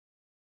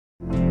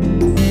Let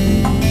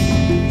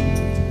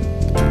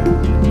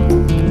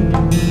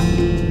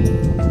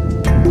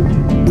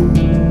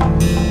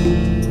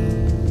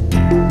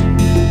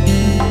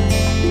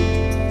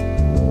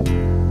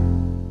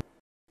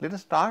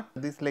us start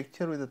this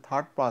lecture with the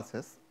thought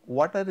process.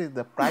 Water is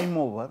the prime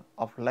mover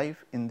of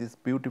life in this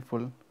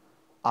beautiful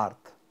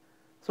earth.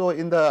 So,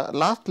 in the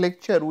last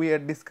lecture we are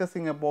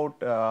discussing about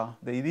the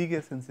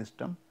irrigation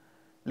system.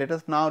 Let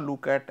us now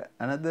look at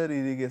another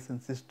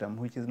irrigation system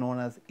which is known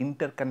as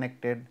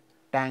interconnected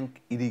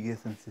tank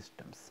irrigation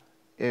systems.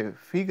 A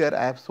figure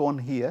I have shown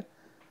here,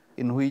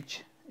 in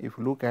which if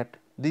you look at,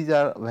 these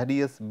are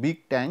various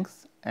big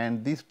tanks,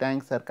 and these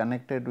tanks are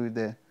connected with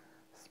the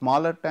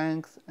smaller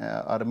tanks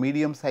or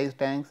medium sized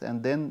tanks,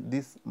 and then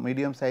this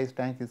medium sized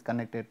tank is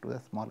connected to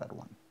a smaller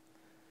one.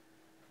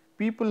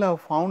 People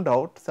have found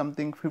out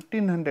something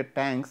 1500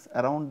 tanks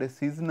around a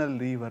seasonal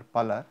river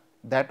Palar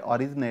that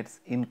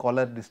originates in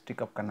Kolar district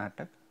of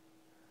Karnataka.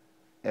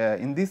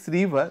 In this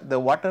river, the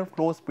water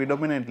flows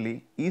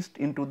predominantly east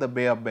into the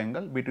Bay of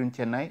Bengal between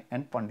Chennai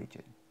and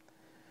Pondicherry.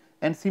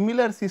 And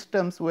similar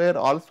systems were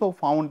also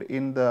found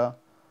in the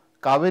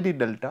Kaveri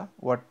delta,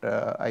 what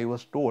I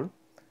was told.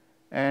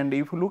 And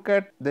if you look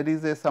at, there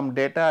is some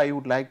data I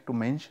would like to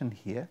mention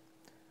here,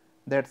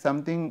 that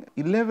something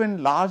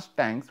 11 large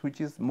tanks,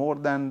 which is more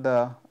than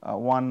the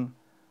 1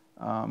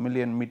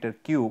 million meter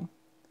cube,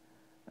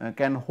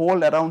 can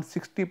hold around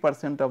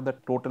 60% of the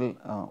total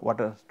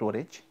water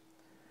storage,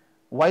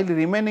 while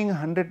remaining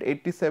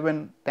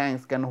 187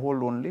 tanks can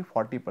hold only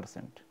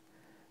 40%.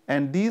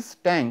 And these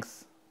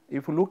tanks,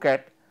 if you look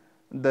at,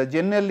 the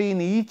generally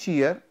in each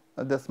year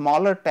the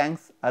smaller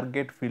tanks are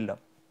get filled up,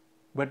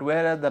 but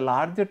whereas the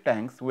larger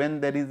tanks,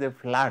 when there is a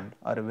flood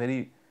or a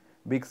very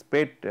big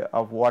spate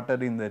of water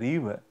in the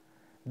river,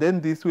 then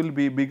this will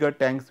be bigger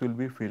tanks will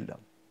be filled up,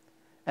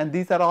 and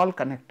these are all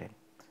connected.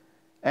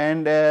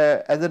 And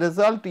as a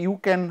result, you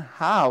can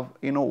have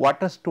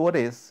water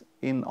storage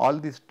in all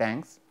these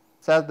tanks,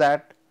 such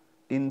that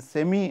in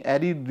semi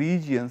arid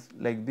regions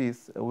like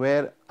this,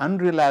 where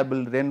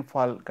unreliable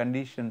rainfall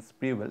conditions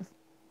prevails,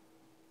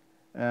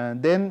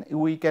 then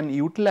we can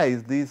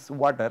utilize these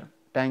water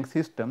tank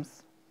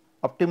systems,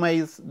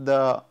 optimize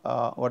the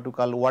what you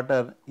call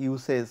water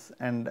usage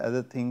and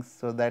other things,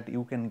 so that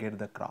you can get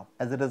the crop.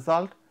 As a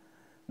result,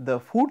 the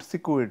food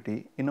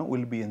security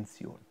will be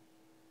ensured.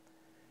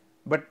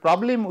 But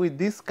problem with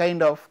this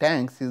kind of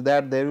tanks is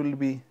that there will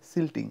be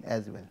silting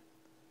as well,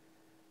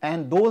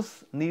 and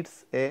those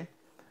needs a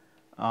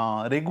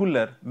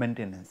regular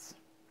maintenance.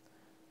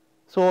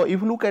 So,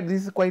 if you look at,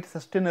 this is quite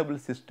sustainable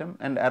system,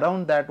 and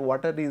around that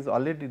water is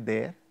already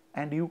there,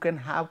 and you can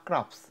have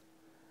crops,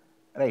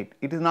 right.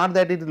 It is not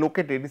that it is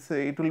located,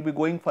 it will be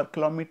going for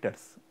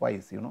kilometers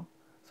wise,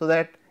 so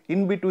that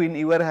in between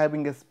you are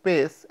having a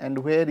space and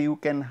where you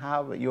can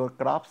have your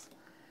crops.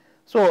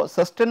 So,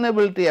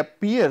 sustainability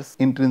appears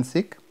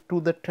intrinsic to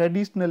the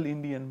traditional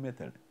Indian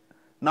method.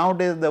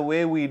 Nowadays, the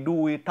way we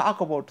talk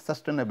about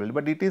sustainability,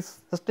 but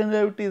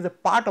sustainability is a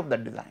part of the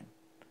design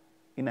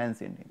in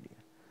ancient India.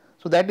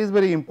 So, that is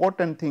very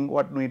important thing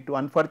what we need to,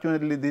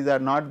 unfortunately these are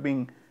not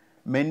being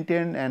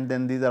maintained, and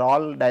then these are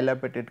all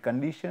dilapidated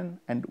condition,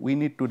 and we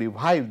need to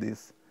revive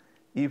this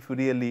if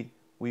really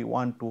we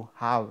want to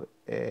have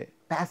a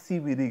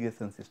passive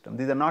irrigation system.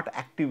 These are not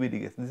active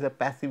irrigation, this is a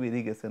passive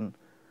irrigation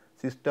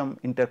system,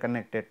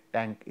 interconnected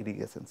tank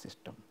irrigation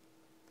system.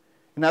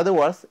 In other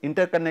words,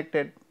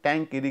 interconnected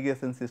tank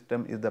irrigation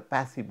system is the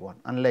passive one,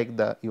 unlike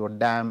your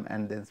dam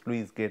and then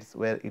sluice gates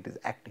where it is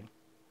active.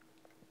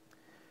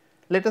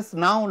 Let us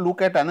now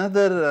look at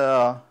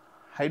another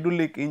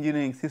hydraulic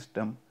engineering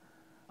system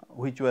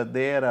which was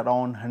there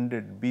around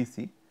 100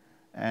 BC,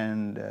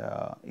 and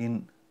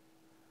in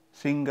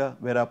Singha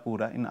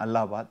Verapura in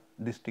Allahabad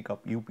district of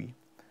UP,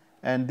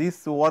 and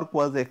this work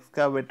was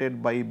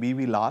excavated by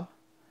B.V. Lal.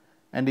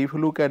 And if you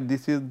look at,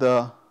 this is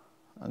the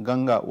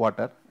Ganga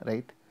water,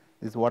 right.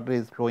 This water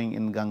is flowing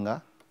in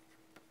Ganga,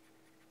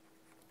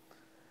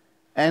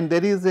 and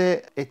there is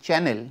a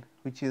channel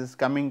which is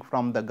coming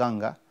from the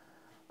Ganga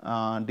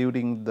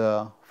during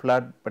the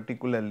flood,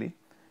 particularly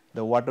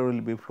the water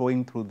will be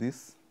flowing through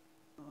this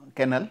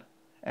canal,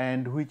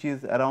 and which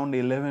is around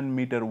 11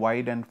 meter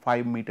wide and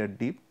 5 meter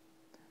deep.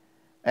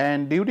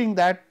 And during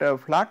that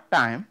flood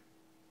time,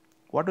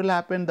 what will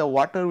happen, the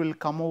water will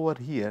come over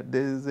here,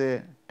 there is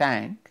a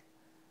tank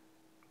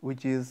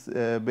which is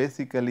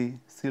basically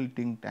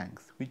silting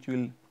tanks, which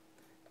will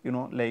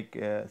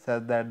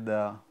such that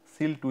the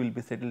silt will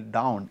be settled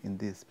down in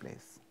this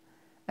place,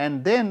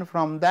 and then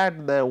from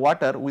that the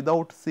water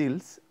without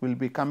silts will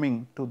be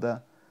coming to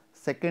the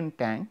second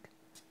tank,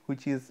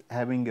 which is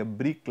having a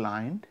brick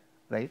lined,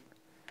 right.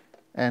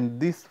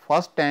 And this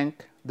first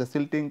tank, the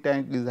silting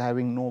tank, is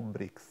having no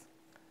bricks.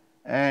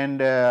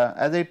 And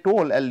as I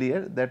told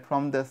earlier, that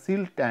from the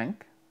silt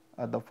tank,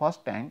 the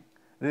first tank,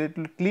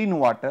 relatively clean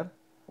water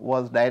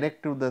was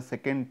directed to the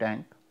second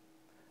tank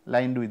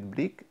lined with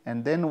brick,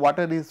 and then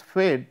water is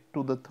fed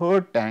to the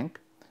third tank,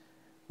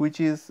 which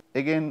is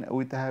again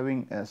with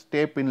having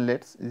step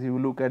inlets. If you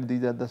look at,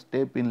 these are the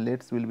step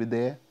inlets will be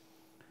there,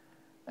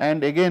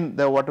 and again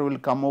the water will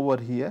come over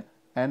here,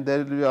 and there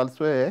will be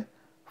also a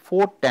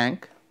fourth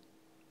tank.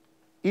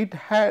 It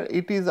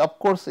is of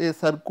course a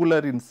circular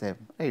in shape,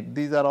 right.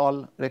 These are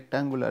all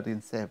rectangular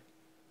in shape,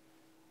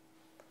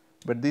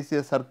 but this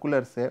is a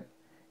circular shape.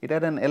 It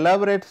had an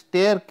elaborate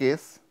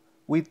staircase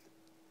with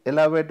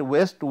elaborate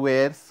waste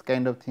weirs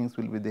kind of things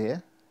will be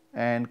there,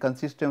 and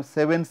consist of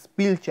 7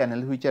 spill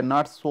channels which are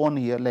not shown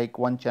here, like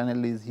one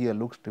channel is here,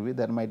 looks to be,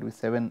 there might be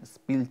 7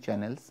 spill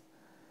channels.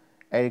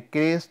 A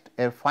crest,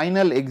 a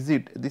final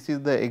exit, this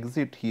is the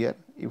exit here,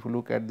 if you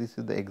look at this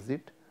is the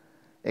exit,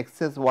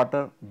 excess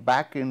water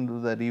back into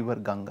the river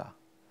Ganga.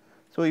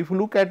 So, if you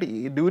look at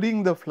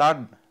during the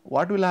flood,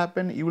 what will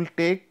happen, you will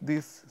take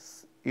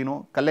this,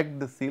 collect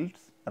the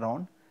silts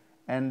around,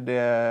 and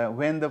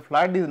when the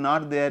flood is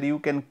not there, you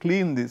can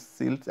clean these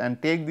silts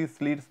and take these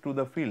silts to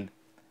the field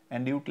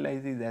and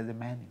utilize it as a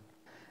manure.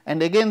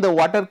 And again the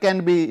water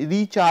can be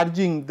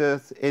recharging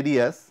this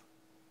areas,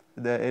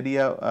 the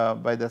area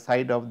by the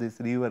side of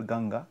this river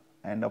Ganga,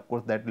 and of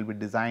course that will be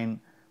designed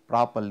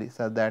properly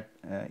so that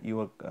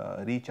your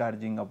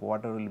recharging of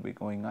water will be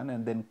going on,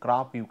 and then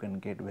crop you can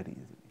get very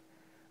easily.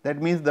 That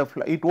means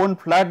it will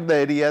not flood the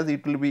areas,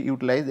 it will be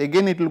utilized,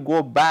 again it will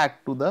go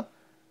back to the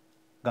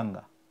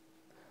Ganga.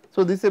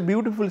 So, this is a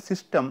beautiful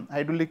system,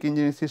 hydraulic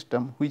engineering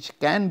system, which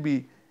can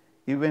be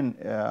even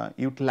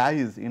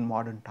utilized in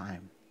modern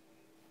time,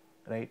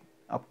 right.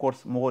 Of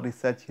course, more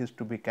research is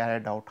to be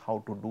carried out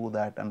how to do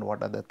that and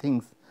what are the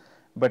things,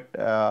 but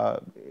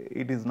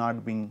it is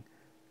not being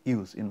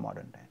used in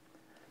modern time.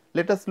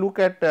 Let us look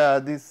at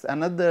this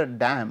another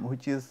dam,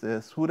 which is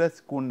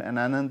Surajkund and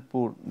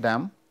Anandpur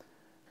dam.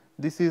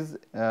 This is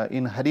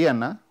in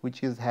Haryana,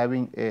 which is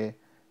having a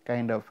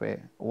kind of a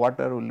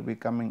water will be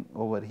coming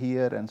over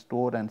here and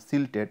stored and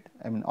silted.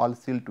 I mean all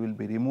silt will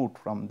be removed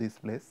from this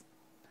place,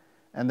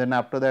 and then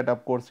after that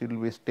of course, it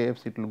will be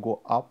steps, it will go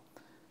up,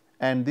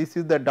 and this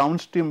is the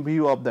downstream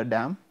view of the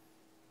dam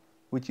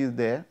which is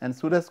there, and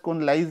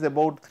Surajkund lies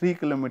about 3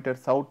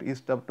 kilometers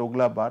southeast of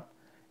Tughlabad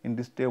in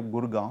district of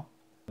Gurgaon.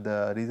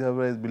 The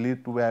reservoir is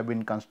believed to have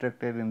been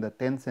constructed in the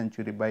 10th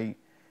century by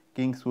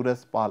King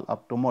Surajpal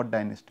of Tomar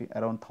dynasty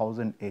around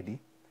 1000 AD.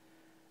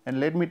 And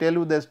let me tell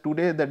you that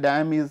today the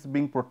dam is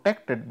being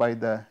protected by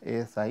the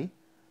ASI,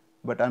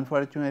 but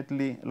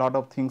unfortunately a lot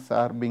of things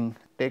are being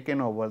taken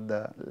over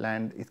the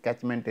land,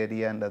 catchment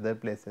area and other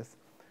places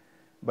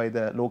by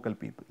the local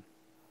people.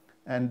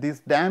 And this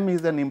dam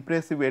is an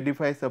impressive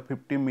edifice of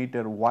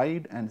 50-meter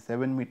wide and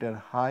 7-meter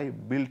high,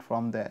 built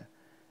from the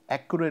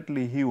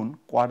accurately hewn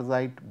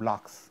quartzite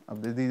blocks.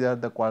 These are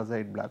the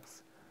quartzite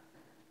blocks.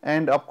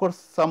 And of course,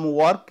 some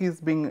work is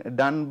being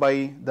done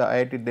by the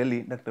IIT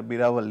Delhi, Dr.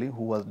 Biravalli,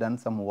 who has done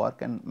some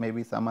work, and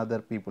maybe some other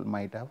people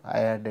might have. I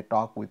had a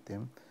talk with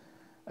him,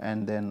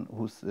 and then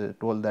who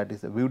told that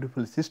it's a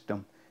beautiful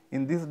system.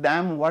 In this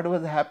dam, what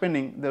was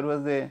happening, there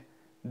was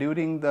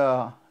during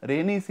the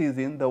rainy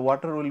season, the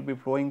water will be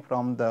flowing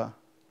from the,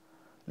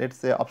 let us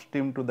say,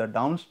 upstream to the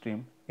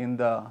downstream. In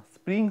the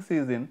spring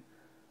season,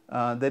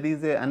 there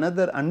is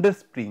another under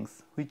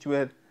springs which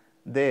were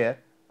there,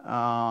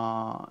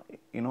 that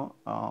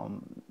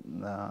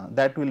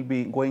will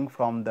be going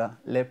from the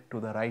left to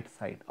the right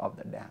side of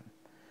the dam.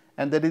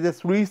 And there is a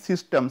sluice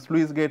system,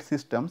 sluice gate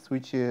systems,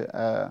 which these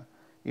are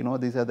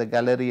the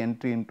gallery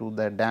entry into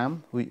the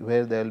dam,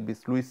 where there will be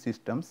sluice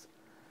systems,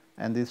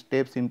 and this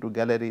steps into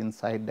gallery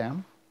inside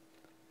dam,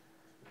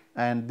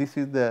 and this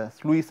is the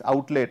sluice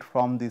outlet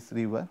from this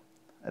river,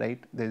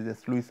 right. There is a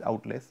sluice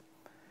outlet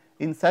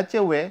in such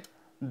a way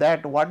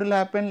that what will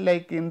happen,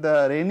 like in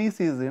the rainy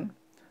season,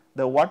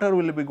 the water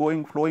will be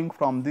flowing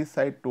from this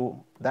side to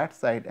that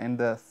side, and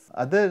the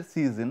other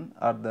season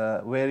or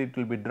where it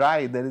will be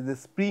dry, there is a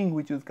spring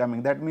which is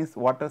coming. That means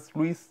water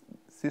sluice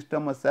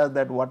system says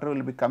that water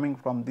will be coming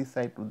from this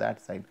side to that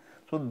side.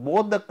 So,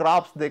 both the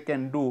crops they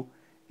can do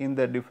in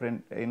the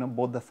different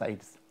both the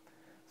sides.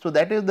 So,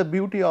 that is the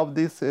beauty of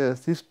these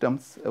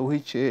systems,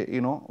 which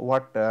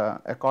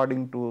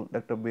according to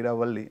Dr.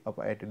 Biravalli of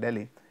IIT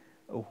Delhi,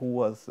 who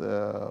was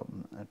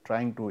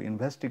trying to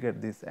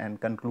investigate this and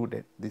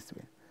concluded this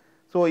way.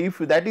 So, if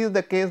that is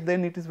the case,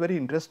 then it is very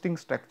interesting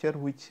structure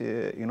which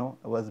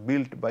was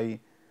built by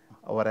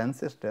our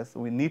ancestors.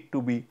 We need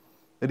to be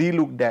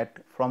relooked at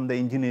from the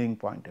engineering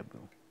point of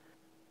view.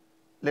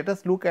 Let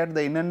us look at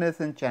the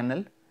inundation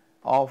channel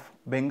of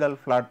Bengal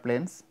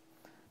floodplains.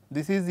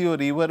 This is your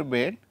river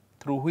bed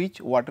through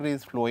which water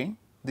is flowing.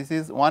 This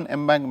is one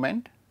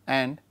embankment,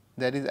 and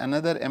there is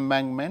another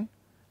embankment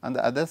on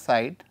the other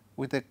side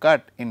with a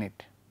cut in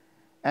it,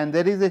 and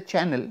there is a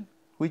channel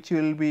which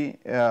will be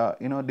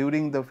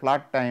during the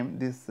flood time,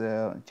 this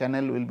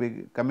channel will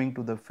be coming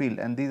to the field,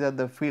 and these are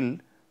the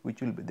field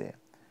which will be there.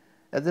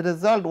 As a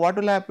result, what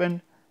will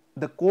happen,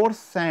 the coarse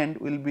sand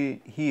will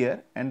be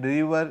here, and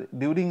river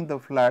during the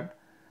flood,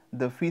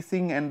 the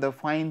fishing and the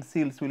fine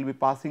seals will be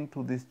passing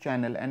through this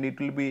channel, and it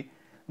will be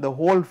the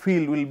whole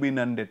field will be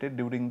inundated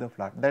during the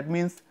flood. That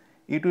means,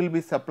 it will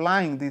be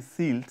supplying these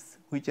seals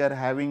which are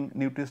having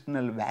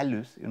nutritional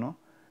values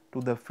to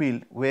the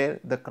field where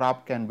the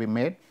crop can be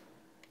made.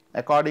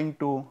 According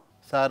to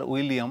Sir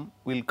William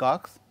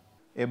Wilcox,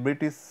 a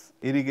British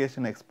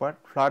irrigation expert.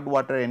 Flood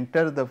water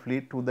enters the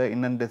fleet through the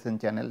inundation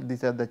channel.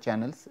 These are the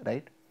channels,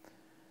 right?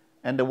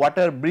 And the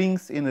water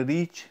brings in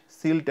rich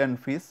silt and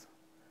fish,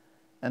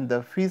 and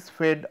the fish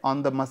fed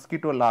on the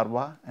mosquito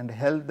larva and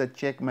help the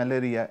check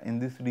malaria in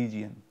this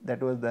region.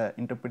 That was the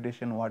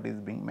interpretation what is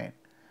being made.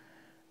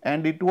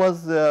 And it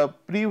was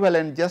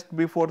prevalent just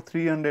before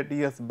 300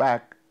 years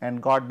back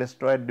and got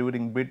destroyed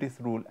during British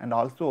rule, and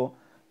also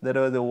there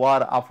was a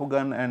war,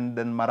 Afghan and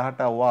then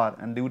Maratha war,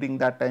 and during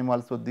that time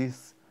also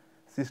this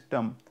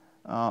system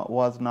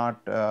was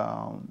not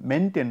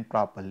maintained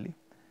properly.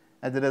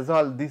 As a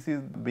result, this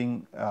is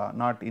being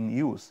not in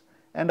use,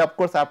 and of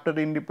course, after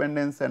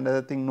independence and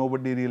other thing,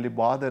 nobody really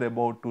bother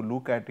about to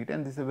look at it,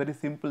 and this is very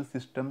simple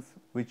systems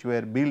which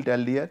were built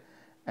earlier,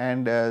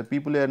 and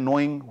people are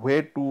knowing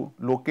where to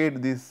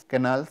locate these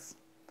canals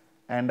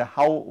and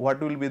how, what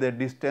will be the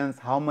distance,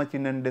 how much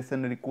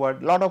inundation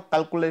required, lot of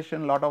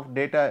calculation, lot of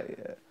data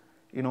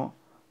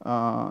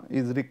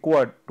is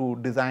required to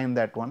design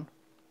that one.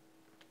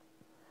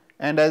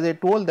 And as I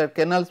told, that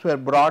canals were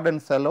broad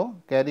and shallow,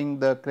 carrying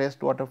the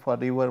crest water for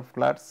river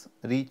floods,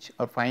 rich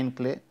or fine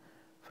clay,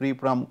 free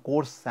from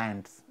coarse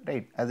sands,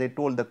 right. As I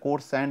told, the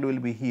coarse sand will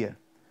be here,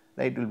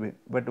 right, will be,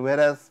 but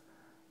whereas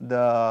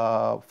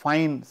the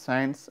fine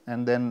sands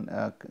and then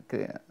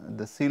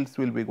the silts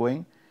will be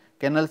going.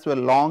 Canals were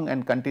long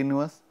and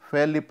continuous,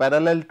 fairly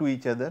parallel to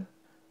each other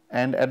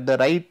and at the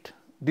right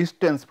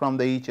distance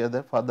from each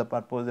other for the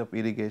purpose of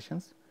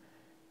irrigations.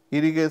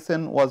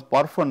 Irrigation was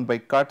performed by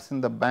cuts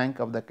in the bank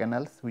of the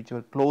canals which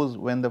were closed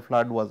when the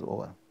flood was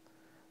over.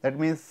 That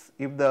means,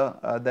 if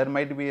the there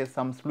might be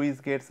some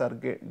sluice gates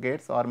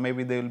or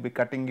maybe they will be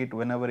cutting it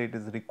whenever it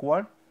is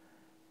required,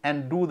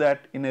 and do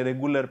that in a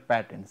regular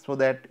pattern, so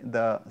that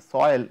the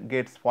soil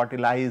gets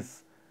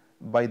fertilized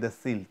by the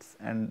silts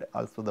and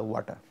also the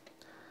water.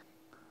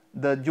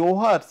 The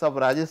Johars of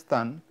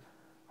Rajasthan,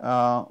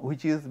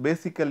 which is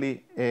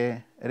basically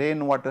a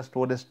rainwater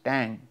storage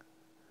tank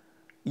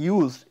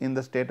used in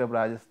the state of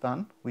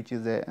Rajasthan, which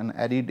is an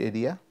arid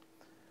area.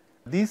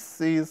 This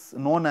is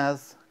known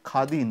as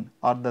Khadin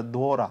or the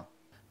Dhora,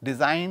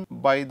 designed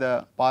by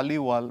the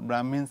Paliwal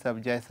Brahmins of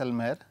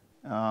Jaisalmer,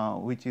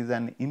 which is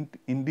an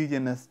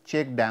indigenous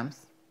check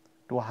dams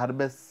to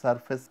harvest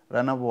surface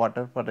runoff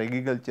water for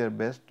agriculture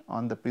based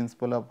on the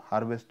principle of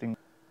harvesting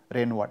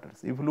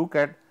rainwaters. If you look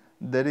at,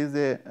 there is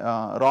a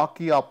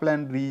rocky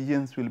upland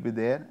regions will be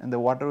there and the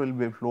water will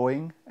be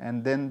flowing,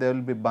 and then there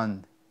will be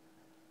bandh,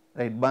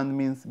 right. Bandh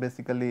means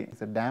basically it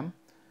is a dam,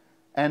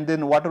 and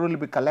then water will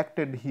be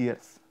collected here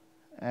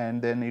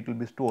and then it will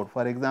be stored.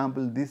 For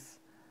example, this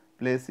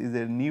place is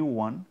a new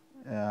one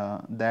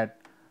that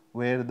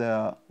where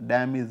the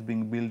dam is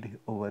being built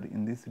over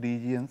in these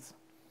regions,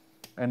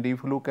 and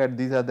if you look at,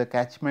 these are the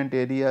catchment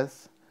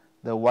areas,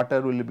 the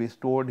water will be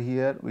stored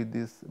here with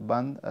this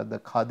bandh, the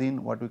Khadin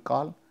what we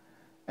call.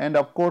 And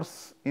of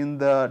course, in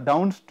the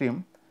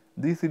downstream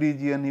this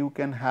region you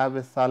can have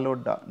a shallow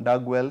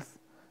dug wells,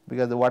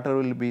 because the water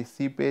will be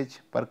seepage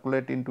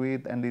percolate into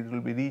it and it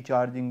will be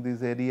recharging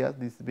these areas,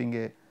 this being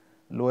a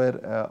lower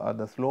or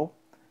the slope,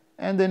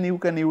 and then you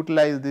can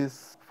utilize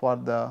this for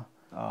the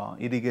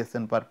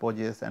irrigation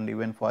purposes and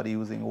even for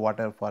using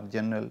water for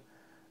general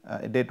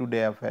day to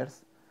day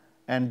affairs.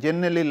 And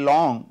generally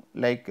long,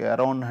 like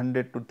around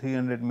 100 to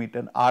 300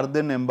 meter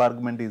earthen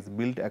embankment is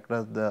built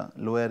across the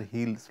lower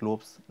hill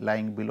slopes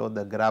lying below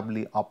the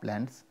gravelly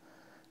uplands.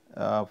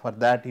 For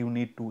that you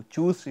need to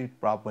choose it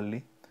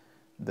properly,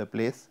 the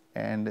place,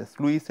 and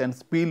sluice and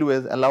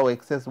spillways allow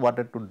excess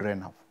water to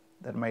drain off.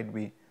 There might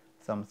be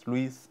some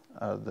sluice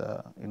or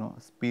the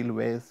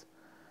spillways,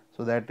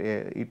 so that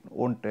it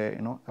won't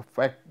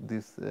affect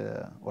this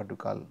what we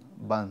call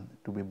bandh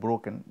to be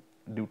broken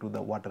due to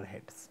the water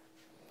heads.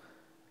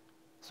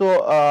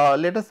 So,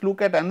 let us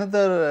look at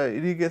another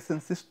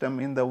irrigation system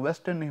in the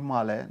western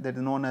Himalaya, that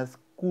is known as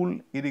cool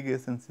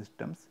irrigation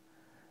systems.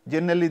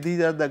 Generally,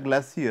 these are the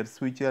glaciers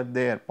which are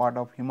there part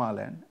of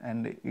Himalayan,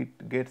 and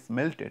it gets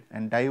melted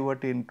and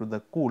diverted into the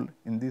cool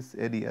in these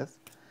areas,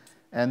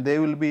 and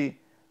there will be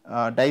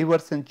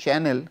diversion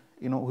channel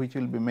which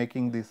will be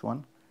making this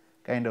one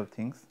kind of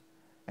things,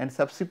 and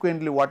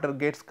subsequently water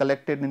gets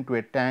collected into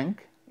a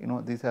tank,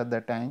 these are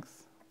the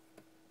tanks,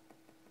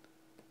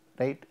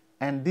 right,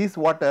 and this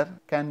water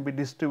can be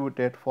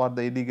distributed for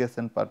the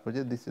irrigation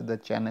purposes. This is the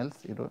channels,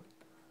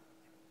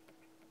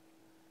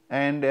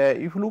 and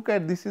if you look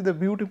at, this is the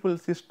beautiful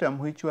system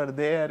which were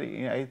there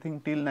I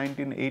think till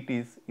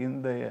 1980s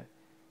in the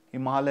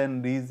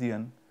Himalayan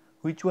region,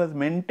 which was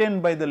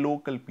maintained by the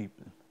local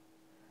people,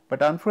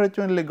 but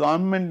unfortunately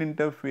government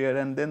interfered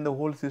and then the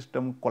whole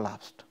system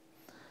collapsed,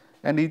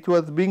 and it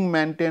was being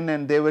maintained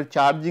and they were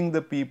charging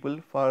the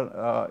people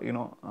for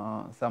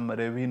some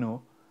revenue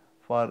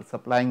for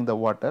supplying the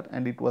water,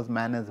 and it was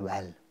managed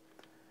well.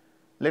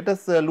 Let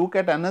us look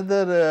at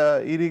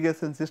another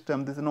irrigation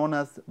system. This is known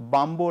as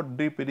bamboo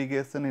drip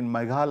irrigation in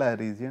Meghalaya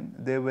region.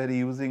 They were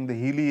using the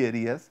hilly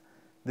areas,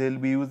 they will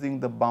be using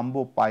the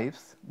bamboo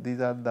pipes.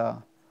 These are the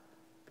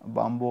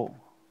bamboo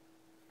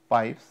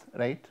pipes,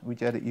 right,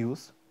 which are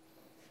used,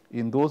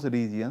 in those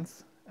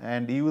regions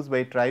and used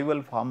by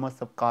tribal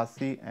farmers of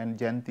Khasi and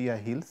Jaintia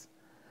hills.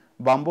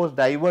 Bambos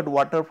divert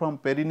water from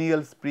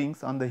perennial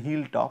springs on the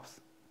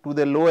hilltops to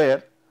the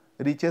lower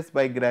reaches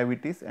by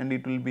gravities, and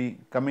it will be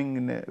coming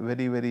in a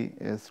very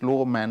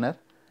slow manner.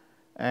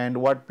 And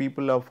what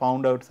people have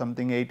found out,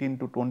 something 18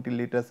 to 20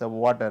 liters of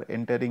water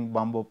entering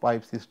bamboo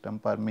pipe system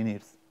per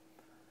minute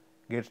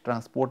gets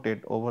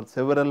transported over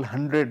several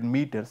hundred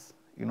meters,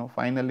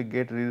 finally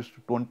get reduced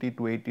to 20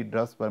 to 80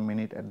 drops per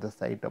minute at the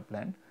site of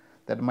plant.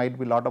 That might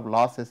be lot of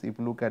losses if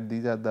you look at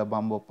these are the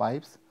bamboo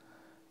pipes,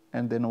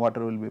 and then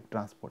water will be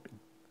transporting.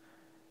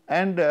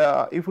 And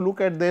if you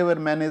look at, they were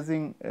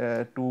managing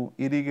to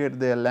irrigate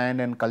their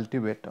land and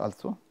cultivate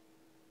also.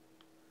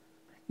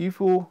 If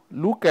you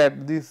look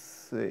at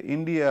this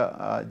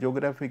India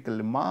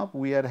geographical map,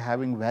 we are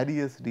having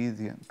various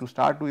regions. To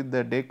start with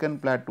the Deccan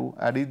Plateau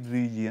arid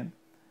region,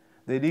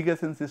 the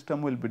irrigation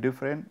system will be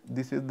different.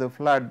 This is the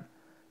flood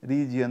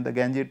region, the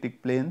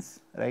Gangetic plains,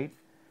 right.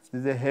 This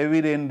is the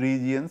heavy rain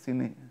regions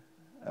in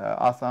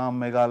Assam,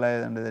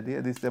 Meghalaya and that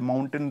area. This is the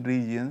mountain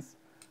regions,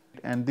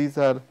 and these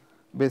are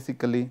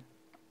basically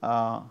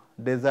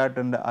desert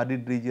and the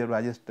arid region,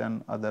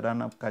 Rajasthan or the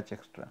run of Kutch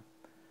extra.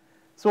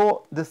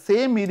 So, the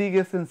same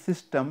irrigation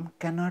system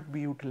cannot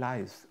be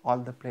utilized all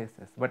the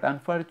places, but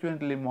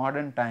unfortunately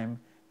modern time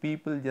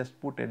people just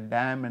put a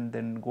dam and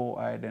then go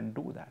ahead and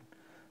do that.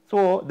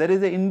 So, there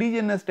is a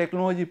indigenous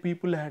technology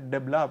people had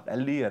developed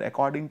earlier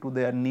according to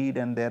their need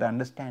and their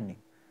understanding,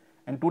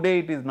 and today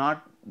it is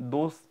not,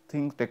 those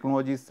things,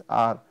 technologies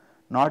are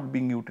not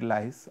being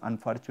utilized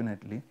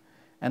unfortunately,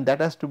 and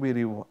that has to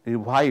be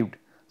revived,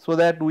 so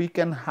that we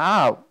can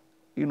have,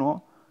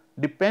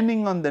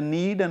 depending on the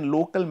need and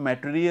local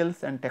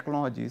materials and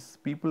technologies,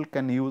 people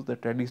can use the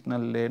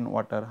traditional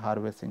rainwater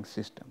harvesting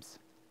systems.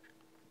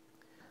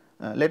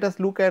 Let us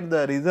look at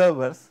the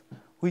reservoirs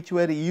which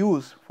were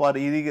used for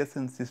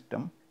irrigation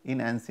system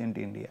in ancient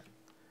India.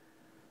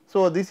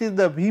 So, this is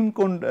the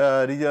Bhimkund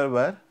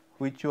reservoir,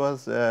 which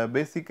was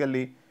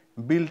basically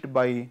built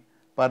by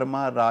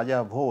Parmar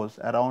Raja Bhoj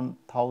around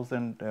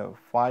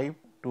 1005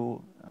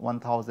 to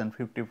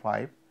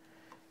 1055.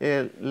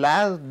 A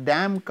large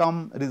dam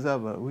cum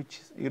reservoir,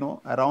 which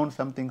around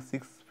something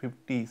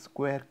 650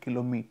 square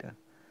kilometer,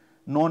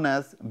 known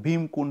as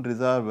Bhimkund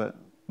reservoir,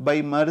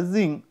 by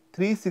merging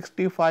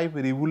 365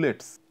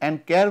 rivulets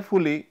and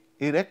carefully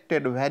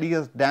erected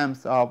various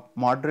dams of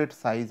moderate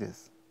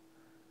sizes.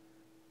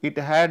 It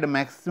had a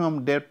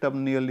maximum depth of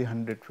nearly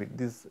 100 feet,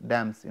 these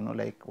dams,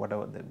 like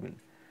whatever they built.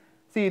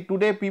 See,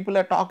 today people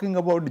are talking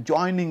about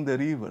joining the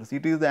rivers.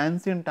 It is the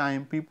ancient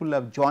time people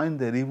have joined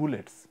the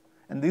rivulets,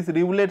 and these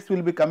rivulets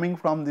will be coming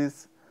from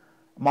these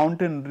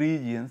mountain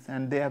regions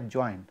and they have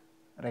joined,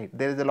 right.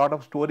 There is a lot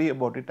of story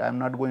about it, I am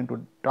not going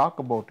to talk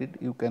about it,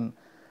 you can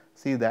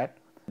see that.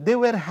 They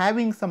were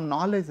having some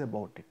knowledge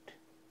about it,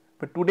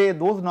 but today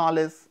those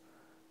knowledge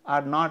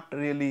are not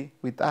really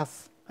with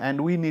us and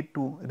we need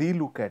to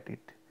relook at it.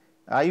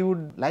 I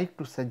would like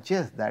to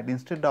suggest that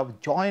instead of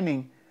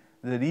joining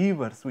the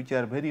rivers which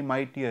are very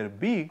mighty or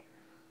big,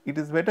 it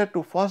is better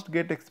to first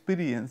get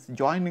experience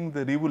joining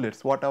the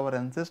rivulets what our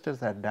ancestors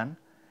had done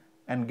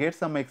and get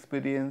some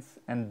experience,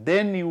 and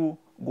then you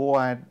go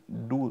and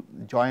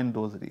join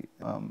those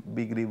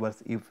big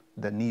rivers if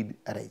the need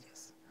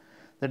arises.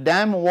 The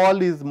dam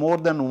wall is more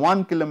than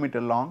 1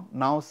 kilometer long,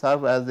 now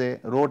serve as a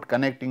road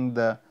connecting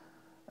the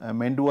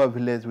Mendua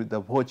village with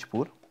the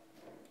Bhojpur,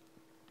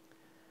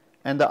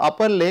 and the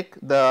upper lake,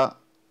 the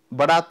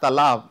Bada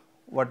Talab,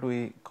 what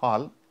we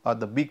call, or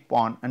the big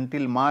pond,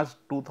 until March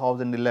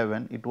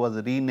 2011 it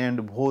was renamed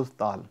Bhoj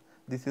Tal.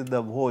 This is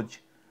the Bhoj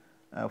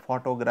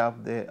photograph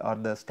or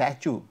the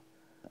statue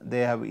they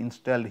have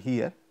installed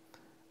here,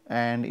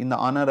 and in the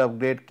honor of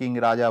great King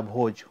Raja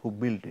Bhoj who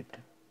built it.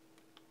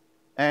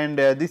 And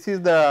this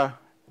is the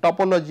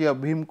topology of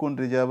Bhimkund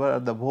reservoir or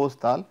the Bhoj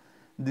Tal.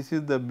 This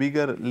is the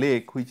bigger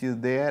lake which is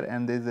there,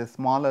 and there is a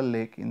smaller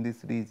lake in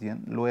this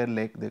region, lower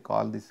lake they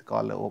call, this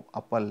called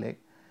upper lake.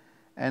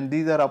 And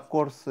these are of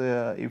course,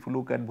 if you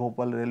look at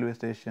Bhopal railway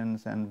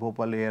stations and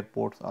Bhopal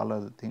airports, all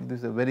other things, this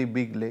is a very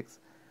big lakes.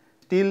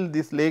 Still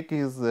this lake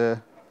is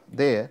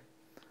there.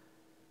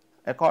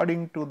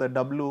 According to the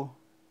W.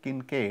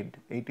 Kincaid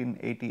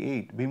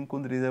 1888,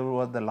 Bhimkund reservoir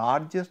was the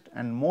largest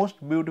and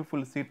most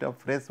beautiful seat of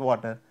fresh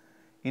water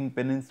in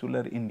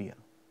peninsular India,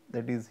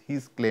 that is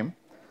his claim,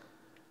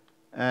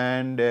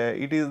 and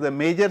it is the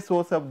major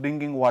source of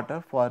drinking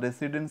water for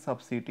residents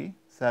of city,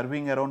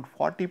 serving around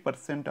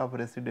 40% of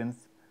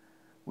residents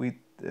with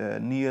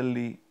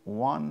nearly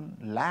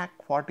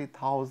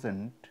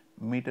 1,40,000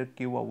 meter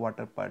cube of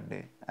water per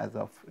day as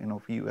of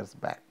few years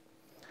back.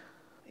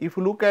 If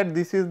you look at,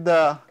 this is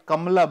the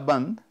Kamala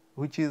Bandh,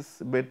 which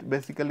is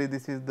basically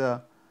this is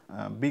the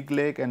big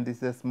lake and this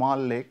is a small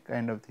lake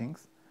kind of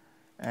things,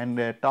 and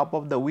top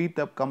of the width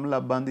of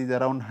Kamala Bandh is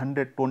around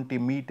 120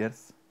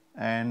 meters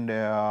and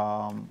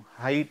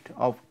height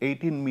of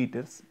 18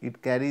 meters.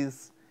 It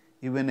carries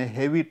even a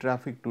heavy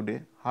traffic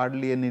today,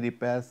 hardly any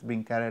repairs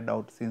being carried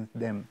out since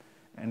then,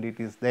 and it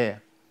is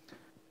there.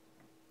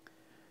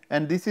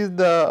 And this is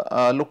the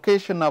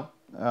location of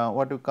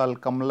what we call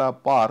Kamala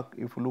Park.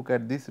 If you look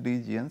at these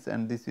regions,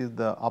 and this is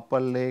the upper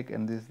lake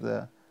and this is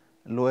the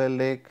lower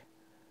lake,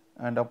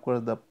 and of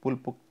course, the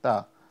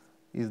Pulpukta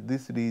is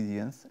these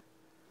regions,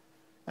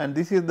 and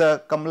this is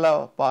the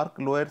Kamala Park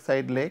lower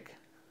side lake,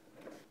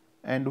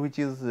 and which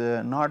is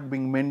not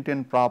being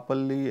maintained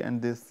properly,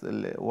 and this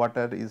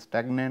water is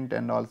stagnant,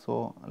 and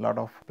also a lot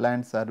of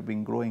plants are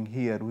being growing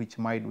here, which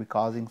might be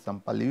causing some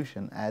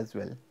pollution as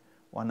well.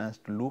 One has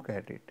to look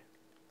at it.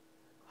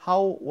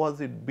 How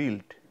was it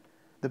built?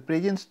 The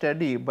present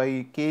study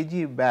by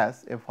K.G.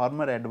 Bass, a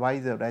former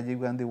advisor of Rajiv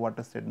Gandhi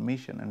Watershed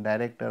Mission and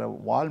director of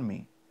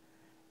Valmi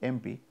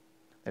MP,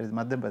 that is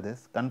Madhya Pradesh,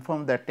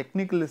 confirmed that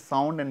technically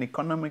sound and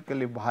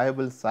economically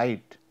viable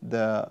site,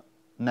 the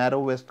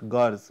narrowest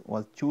gauge,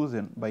 was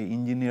chosen by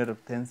engineer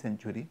of 10th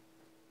century.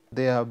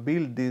 They have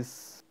built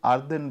this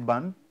earthen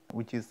bund,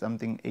 which is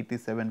something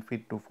 87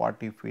 feet to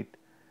 40 feet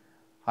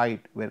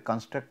height, were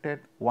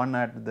constructed, one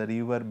at the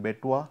river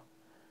Betwa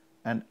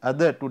and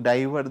other to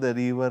divert the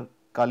river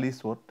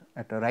Kalisot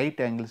at right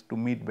angles to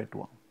meet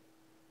Betwa.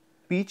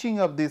 Pitching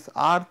of these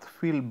earth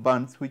filled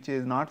bunds, which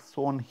is not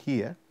shown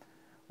here,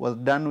 was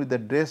done with the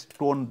dressed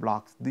stone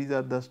blocks. These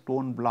are the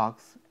stone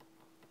blocks.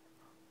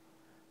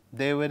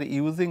 They were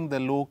using the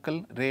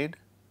local red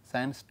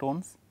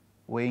sandstones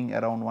weighing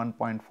around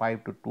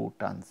 1.5 to 2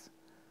 tons.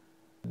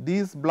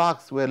 These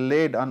blocks were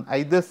laid on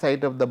either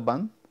side of the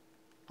bund,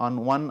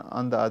 on one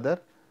on the other,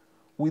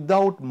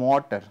 without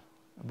mortar,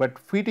 but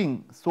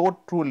fitting so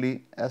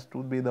truly as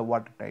to be the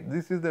watertight.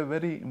 This is a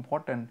very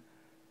important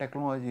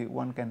technology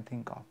one can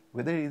think of.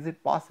 Whether is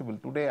it possible?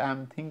 Today I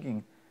am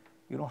thinking,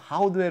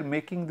 how they are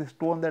making the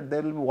stone that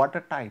they will be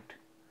watertight,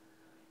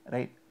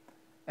 right?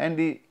 And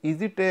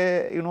is it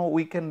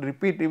we can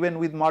repeat even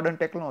with modern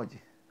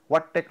technology,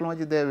 what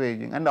technology they were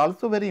using. And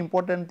also very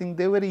important thing,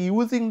 they were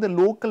using the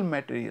local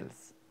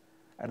materials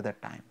at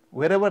that time.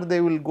 Wherever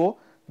they will go,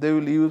 they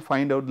will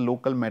find out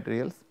local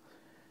materials,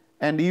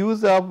 and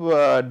use of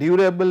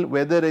durable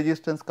weather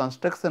resistance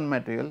construction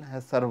material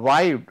has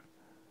survived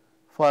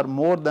for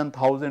more than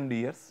 1000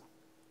 years,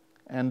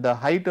 and the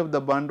height of the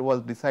bund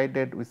was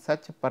decided with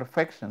such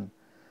perfection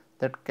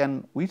that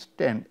can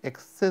withstand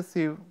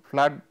excessive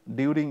flood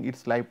during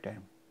its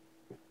lifetime.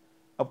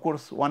 Of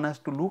course, one has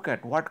to look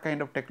at what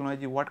kind of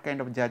technology, what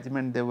kind of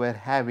judgment they were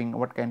having,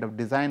 what kind of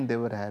design they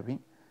were having.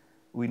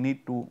 We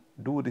need to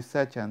do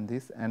research on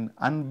this, and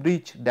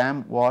unbreached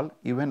dam wall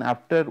even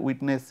after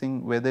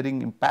witnessing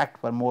weathering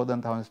impact for more than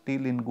 1000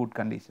 still in good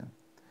condition.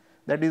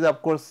 That is,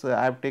 of course,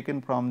 I have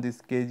taken from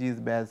this K.G.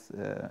 Bass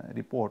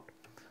report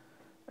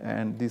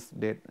and these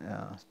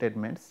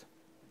statements.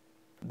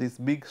 These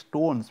big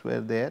stones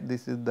were there.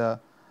 This is the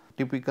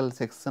typical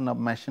section of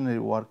machinery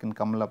work in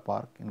Kamala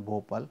Park in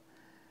Bhopal,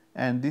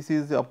 and this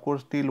is of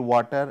course still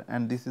water,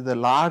 and this is the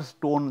large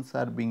stones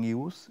are being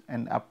used,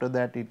 and after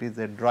that it is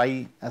a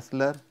dry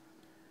ashlar,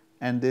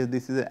 and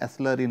this is a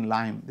ashlar in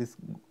lime. This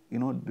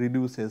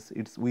reduces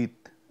its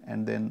width,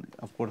 and then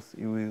of course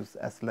you use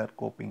ashlar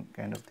coping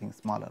kind of thing,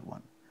 smaller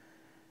one.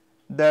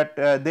 That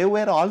they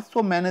were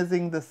also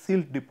managing the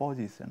silt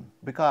deposition,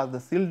 because the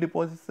silt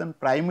deposition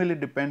primarily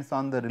depends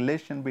on the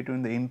relation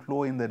between the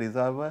inflow in the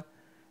reservoir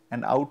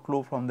and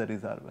outflow from the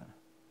reservoir.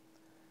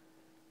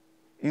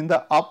 In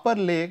the upper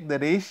lake, the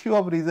ratio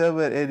of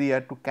reservoir area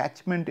to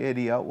catchment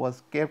area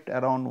was kept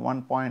around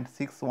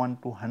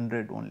 1.61 to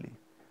 100 only.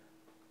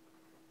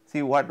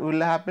 See what will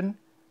happen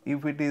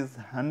if it is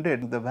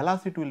 100, the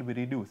velocity will be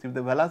reduced. If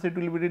the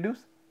velocity will be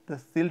reduced, the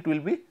silt will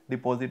be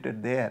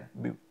deposited there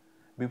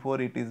before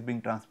it is being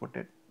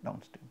transported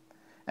downstream.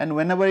 And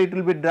whenever it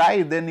will be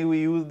dry, then you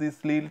use this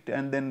silt,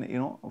 and then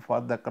for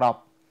the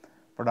crop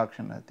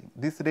production, I think.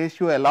 This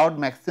ratio allowed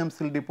maximum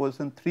silt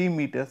deposition 3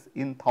 meters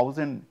in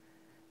 1000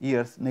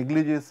 years,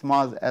 negligible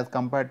small as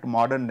compared to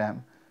modern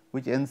dam,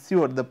 which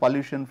ensured the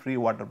pollution free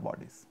water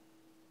bodies.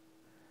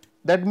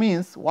 That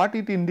means what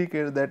it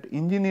indicates, that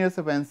engineers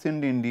of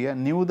ancient India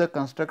knew the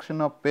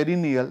construction of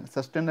perennial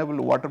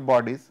sustainable water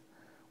bodies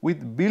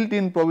with built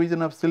in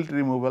provision of silt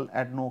removal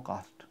at no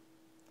cost,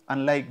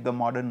 unlike the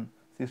modern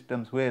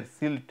systems where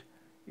silt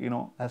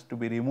has to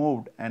be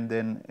removed and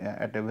then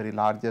at a very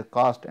larger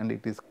cost, and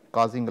it is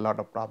causing a lot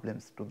of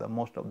problems to the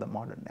most of the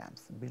modern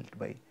dams built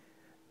by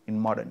in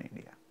modern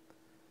India.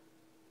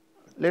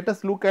 Let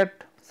us look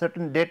at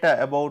certain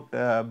data about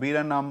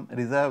Biranam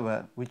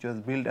reservoir, which was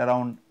built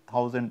around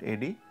 1000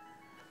 AD.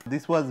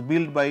 This was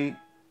built by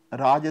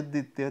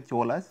Rajaditya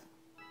Cholas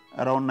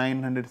around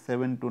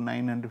 907 to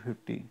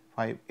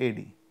 955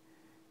 AD.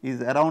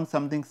 Is around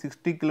something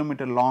 60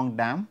 kilometer long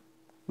dam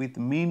with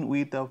mean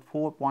width of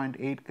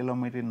 4.8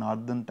 kilometer in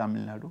northern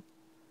Tamil Nadu,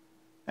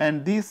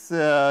 and this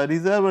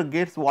reservoir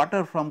gets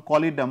water from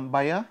Kolidam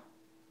by a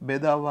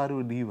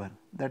Bedavaru river,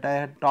 that I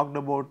had talked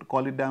about.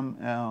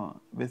 Kolidam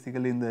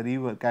basically in the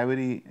river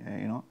Kaveri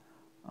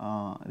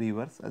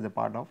rivers as a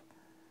part of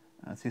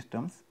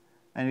systems,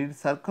 and its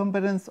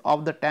circumference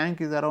of the tank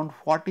is around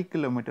 40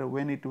 kilometer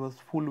when it was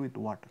full with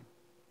water.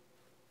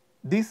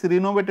 This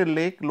renovated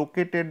lake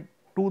located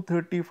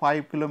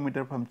 235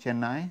 kilometer from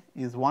Chennai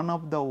is one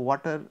of the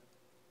water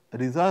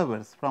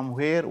reservoirs from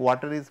where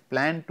water is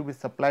planned to be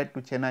supplied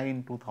to Chennai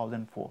in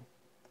 2004,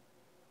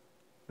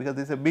 because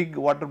this is a big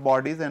water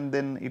bodies and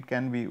then it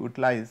can be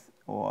utilized.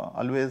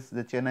 Always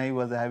the Chennai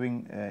was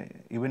having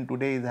even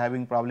today is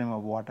having problem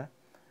of water,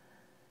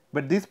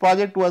 but this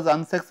project was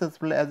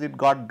unsuccessful as it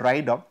got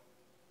dried up,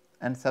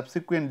 and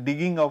subsequent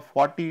digging of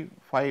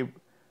 45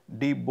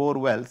 deep bore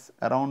wells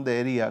around the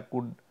area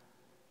could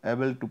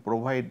able to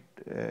provide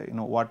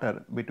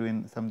water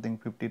between something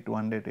 50 to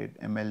 100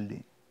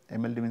 MLD.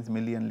 MLD means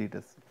million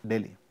liters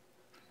daily.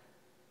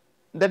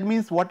 That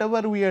means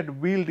whatever we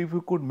had built, if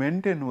we could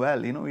maintain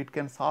well, it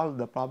can solve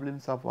the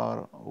problems of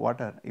our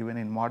water even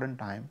in modern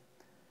time.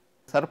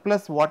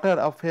 Surplus water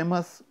of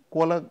famous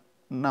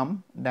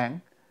Kolanam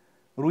Dam,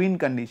 ruin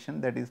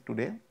condition, that is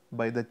today,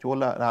 by the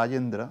Chola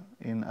Rajendra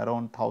in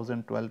around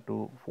 1012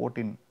 to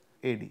 14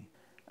 AD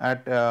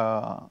at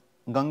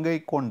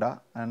Gangaikonda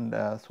and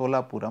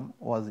Solapuram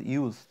was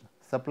used,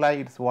 supply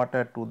its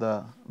water to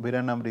the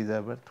Viranam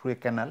reservoir through a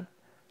canal.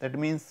 That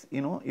means,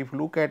 if you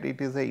look at it,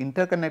 is a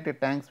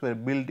interconnected tanks were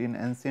built in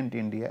ancient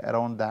India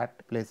around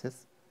that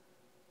places.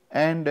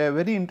 And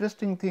very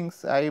interesting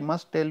things, I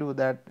must tell you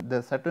that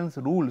the certain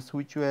rules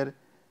which were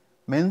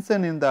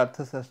mentioned in the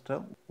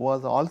Arthashastra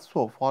was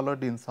also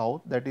followed in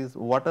south, that is,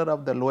 water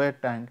of the lower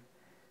tank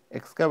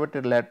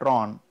excavated later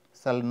on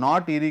shall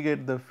not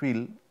irrigate the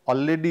field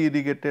already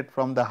irrigated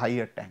from the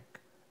higher tank,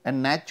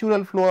 and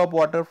natural flow of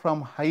water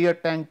from higher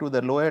tank to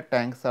the lower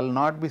tank shall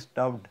not be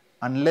stopped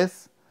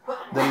unless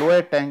the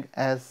lower tank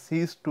has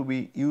ceased to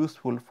be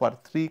useful for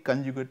 3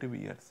 consecutive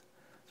years.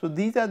 So,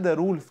 these are the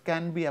rules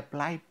can be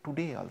applied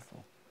today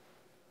also.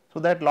 So,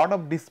 that lot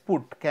of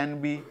dispute can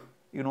be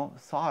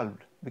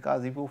solved,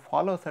 because if you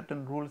follow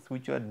certain rules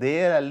which were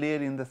there earlier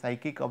in the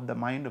psychic of the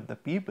mind of the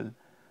people,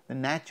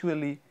 then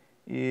naturally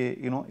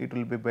it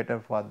will be better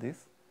for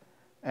this.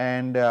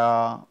 And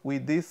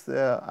with this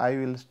I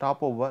will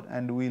stop over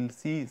and we will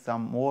see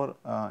some more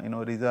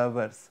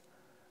reservoirs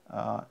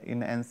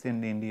in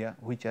ancient India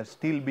which are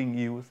still being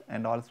used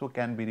and also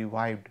can be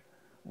revived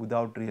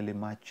without really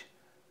much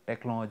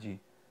technology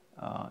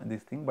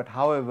this thing. But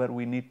however,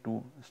 we need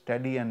to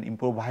study and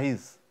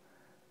improvise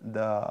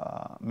the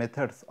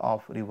methods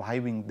of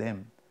reviving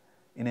them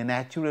in a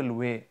natural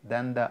way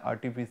than the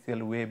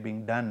artificial way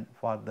being done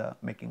for the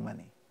making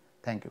money.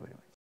 Thank you very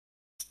much.